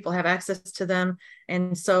right people have access to them.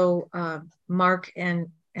 And so Mark and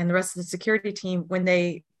the rest of the security team, when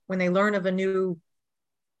they learn of a new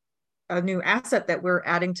asset that we're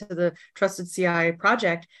adding to the Trusted CI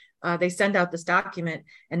project, they send out this document,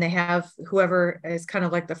 and they have whoever is kind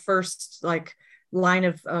of like the first line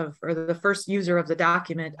of or the first user of the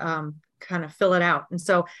document kind of fill it out. And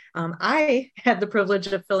so I had the privilege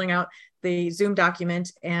of filling out the Zoom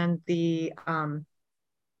document and the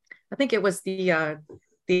I think it was the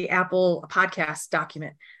Apple podcast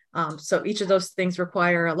document. So each of those things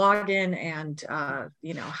require a login and how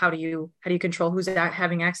do you control who's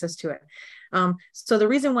having access to it. So the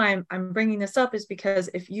reason why I'm bringing this up is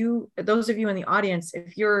because those of you in the audience,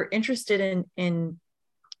 if you're interested in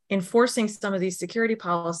enforcing some of these security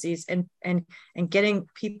policies and getting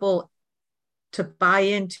people to buy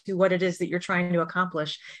into what it is that you're trying to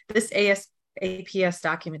accomplish, this ASAPS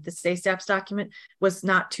document, this ASAPS document was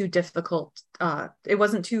not too difficult. It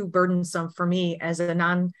wasn't too burdensome for me as a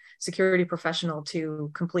non-security professional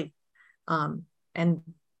to complete. And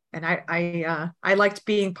I liked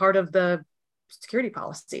being part of the security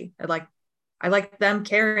policy. I like them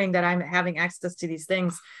caring that I'm having access to these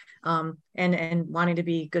things and wanting to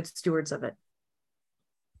be good stewards of it.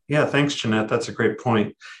 Yeah, thanks, Jeanette. That's a great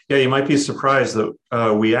point. Yeah, you might be surprised that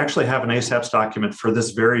we actually have an ASAPS document for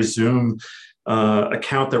this very Zoom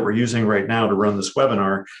account that we're using right now to run this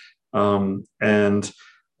webinar. And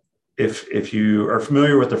if you are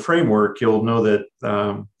familiar with the framework, you'll know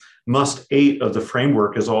that must 8 of the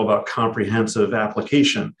framework is all about comprehensive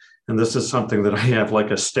application. And this is something that I have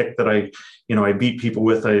like a stick that I beat people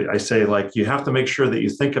with. I say, like, you have to make sure that you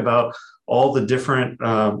think about all the different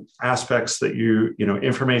aspects that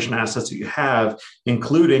information assets that you have,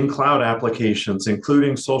 including cloud applications,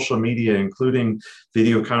 including social media, including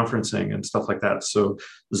video conferencing and stuff like that. So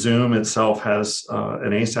Zoom itself has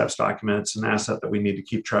an ASAPS document. It's an asset that we need to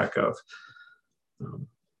keep track of.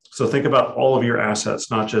 So think about all of your assets,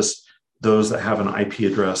 not just those that have an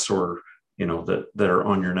IP address or that are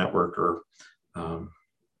on your network or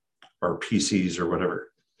PCs or whatever.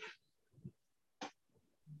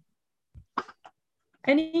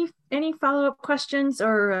 Any follow-up questions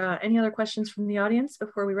or any other questions from the audience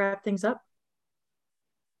before we wrap things up?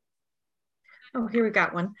 Oh, here we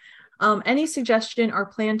got one. Any suggestion or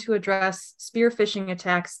plan to address spear phishing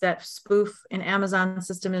attacks that spoof an Amazon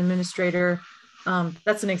system administrator?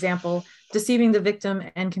 That's an example, deceiving the victim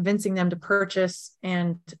and convincing them to purchase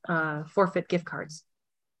and forfeit gift cards.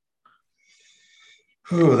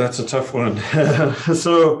 Oh, that's a tough one.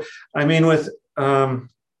 So, I mean, with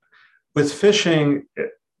phishing,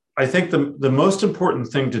 I think the most important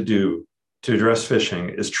thing to do to address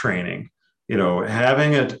phishing is training.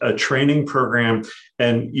 Having a training program,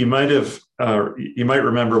 and you might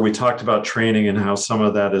remember we talked about training and how some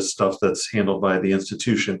of that is stuff that's handled by the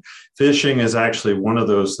institution. Phishing is actually one of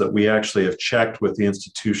those that we actually have checked with the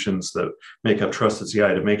institutions that make up Trusted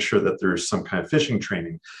CI to make sure that there's some kind of phishing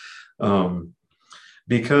training,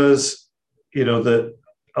 because that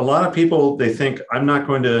a lot of people, they think, I'm not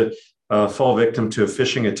going to fall victim to a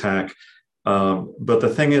phishing attack. But the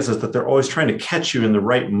thing is that they're always trying to catch you in the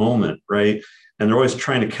right moment, right? And they're always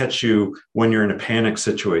trying to catch you when you're in a panic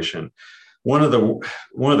situation. One of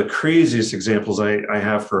the craziest examples I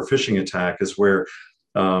have for a phishing attack is where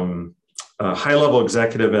a high-level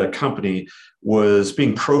executive at a company was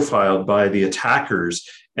being profiled by the attackers,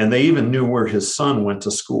 and they even knew where his son went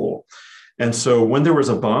to school. And so when there was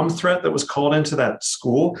a bomb threat that was called into that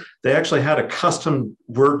school, they actually had a custom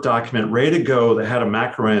Word document ready to go that had a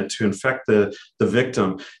macro in it to infect the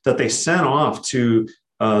victim, that they sent off to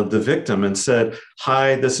the victim and said,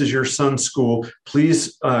 "Hi, this is your son's school.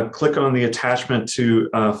 Please click on the attachment to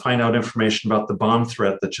find out information about the bomb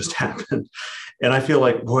threat that just happened." And I feel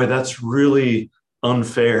like, boy, that's really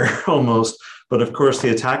unfair almost. But of course, the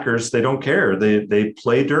attackers, they don't care. They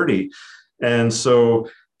play dirty. And so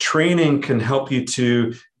training can help you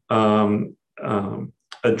to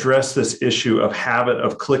address this issue of habit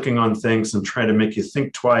of clicking on things and trying to make you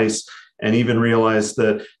think twice, and even realize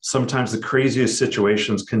that sometimes the craziest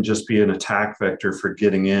situations can just be an attack vector for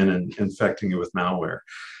getting in and infecting you with malware.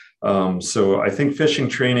 So I think phishing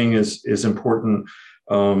training is important.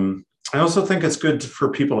 I also think it's good for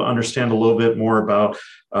people to understand a little bit more about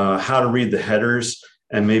how to read the headers,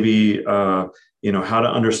 and maybe how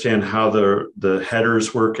to understand how the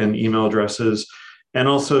headers work in email addresses, and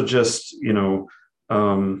also just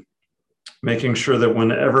making sure that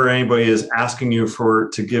whenever anybody is asking you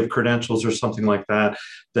to give credentials or something like that,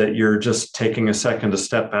 that you're just taking a second to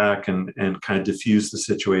step back and kind of diffuse the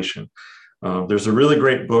situation. There's a really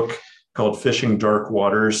great book called Phishing Dark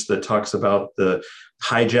Waters that talks about the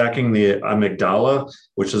hijacking the amygdala,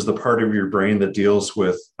 which is the part of your brain that deals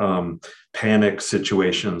with panic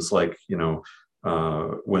situations, like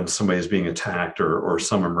when somebody is being attacked or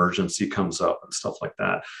some emergency comes up and stuff like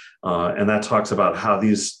that. And that talks about how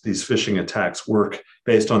these phishing attacks work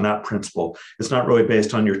based on that principle. It's not really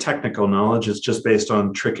based on your technical knowledge. It's just based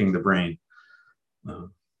on tricking the brain.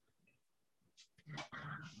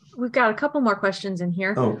 We've got a couple more questions in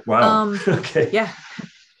here. Oh, wow. Okay. Yeah.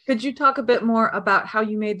 Could you talk a bit more about how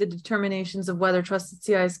you made the determinations of whether Trusted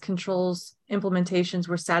CI's controls implementations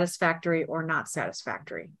were satisfactory or not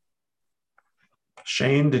satisfactory?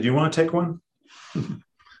 Shane, did you want to take one?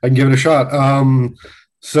 I can give it a shot.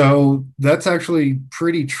 So that's actually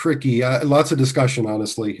pretty tricky. Lots of discussion,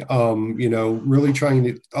 honestly. Really trying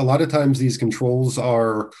to, a lot of times these controls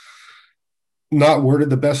are not worded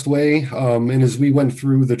the best way. And as we went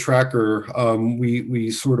through the tracker,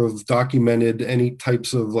 we sort of documented any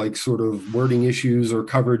types of wording issues or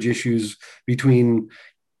coverage issues between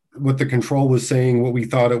what the control was saying, what we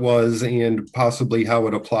thought it was, and possibly how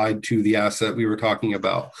it applied to the asset we were talking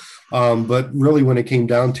about. But really, when it came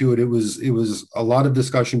down to it, it was a lot of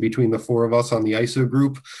discussion between the four of us on the ISO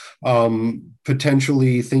group,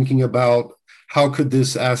 potentially thinking about how could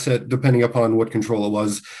this asset, depending upon what control it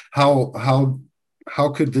was, how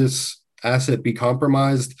could this asset be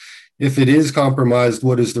compromised? If it is compromised,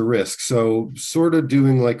 what is the risk? So sort of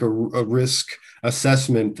doing like a risk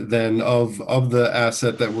assessment then of the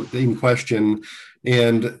asset that in question,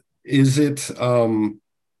 and is it how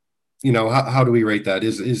do we rate that?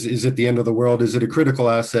 Is it the end of the world? Is it a critical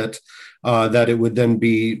asset that it would then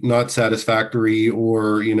be not satisfactory,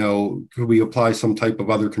 or could we apply some type of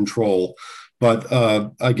other control? But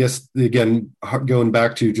I guess again, going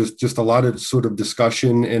back to just a lot of sort of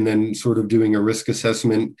discussion, and then sort of doing a risk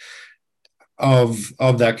assessment of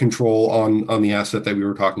that control on the asset that we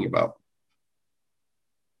were talking about.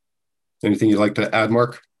 Anything you'd like to add,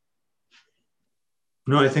 Mark?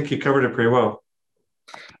 No, I think you covered it pretty well.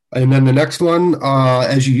 And then the next one,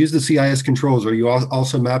 as you use the CIS controls, are you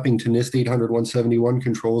also mapping to NIST 800-171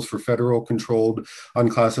 controls for federal controlled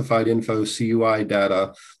unclassified info CUI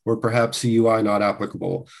data, or perhaps CUI not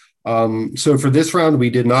applicable? So for this round,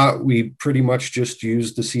 we did not. We pretty much just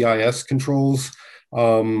used the CIS controls.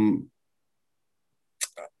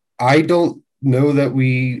 I don't know that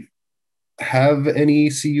we have any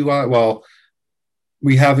CUI. Well,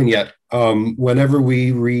 we haven't yet. Whenever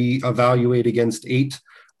we reevaluate against 8,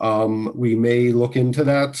 we may look into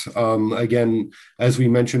that. Again, as we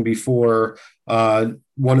mentioned before,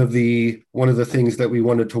 one of the things that we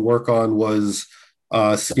wanted to work on was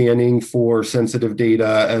scanning for sensitive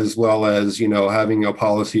data, as well as having a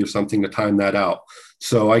policy or something to time that out.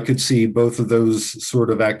 So I could see both of those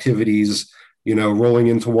sort of activities rolling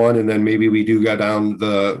into one, and then maybe we do go down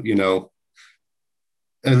the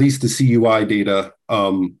at least the CUI data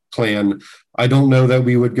plan. I don't know that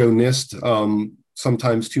we would go NIST.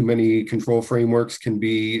 Sometimes too many control frameworks can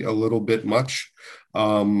be a little bit much,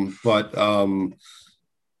 but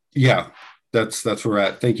yeah, that's where we're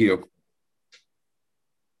at. Thank you.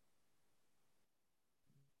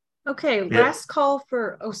 Okay, last call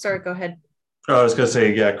for. Oh, sorry. Go ahead. Oh, I was going to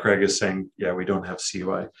say, yeah. Craig is saying, yeah, we don't have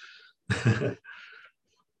CUI.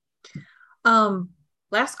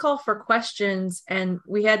 Last call for questions, and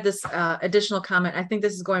we had this additional comment. I think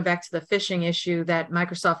this is going back to the phishing issue that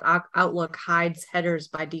Microsoft Outlook hides headers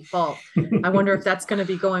by default. I wonder if that's going to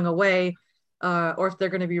be going away, or if they're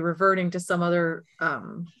going to be reverting to some other,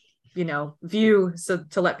 view, so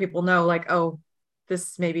to let people know, like, oh,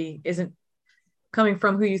 this maybe isn't coming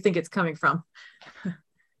from who you think it's coming from.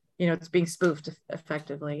 It's being spoofed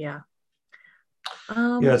effectively. Yeah.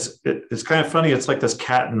 Yeah, it's kind of funny. It's like this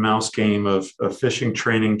cat and mouse game of phishing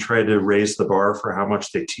training, try to raise the bar for how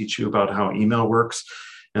much they teach you about how email works.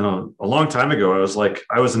 And a long time ago, I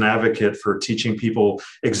was an advocate for teaching people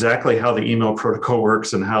exactly how the email protocol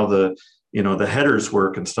works and how the headers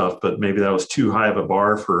work and stuff. But maybe that was too high of a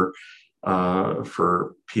bar for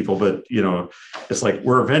people. But it's like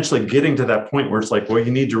we're eventually getting to that point where it's like, well,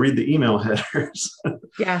 you need to read the email headers.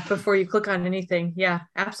 Yeah, before you click on anything. Yeah,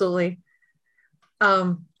 absolutely.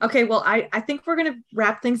 Okay, well, I think we're going to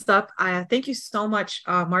wrap things up. Thank you so much,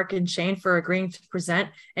 Mark and Shane, for agreeing to present.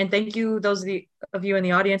 And thank you, those of you in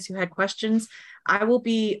the audience who had questions. I will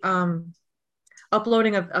be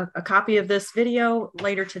uploading a copy of this video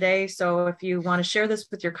later today. So if you want to share this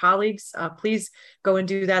with your colleagues, please go and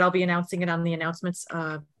do that. I'll be announcing it on the announcements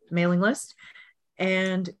mailing list.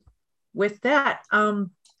 And with that,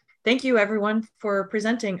 thank you, everyone, for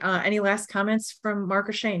presenting. Any last comments from Mark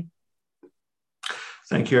or Shane?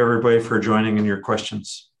 Thank you, everybody, for joining and your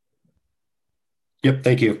questions. Yep,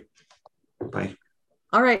 thank you. Bye.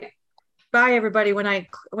 All right. Bye, everybody. When I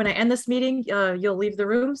end this meeting, you'll leave the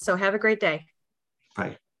room. So have a great day.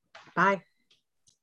 Bye. Bye.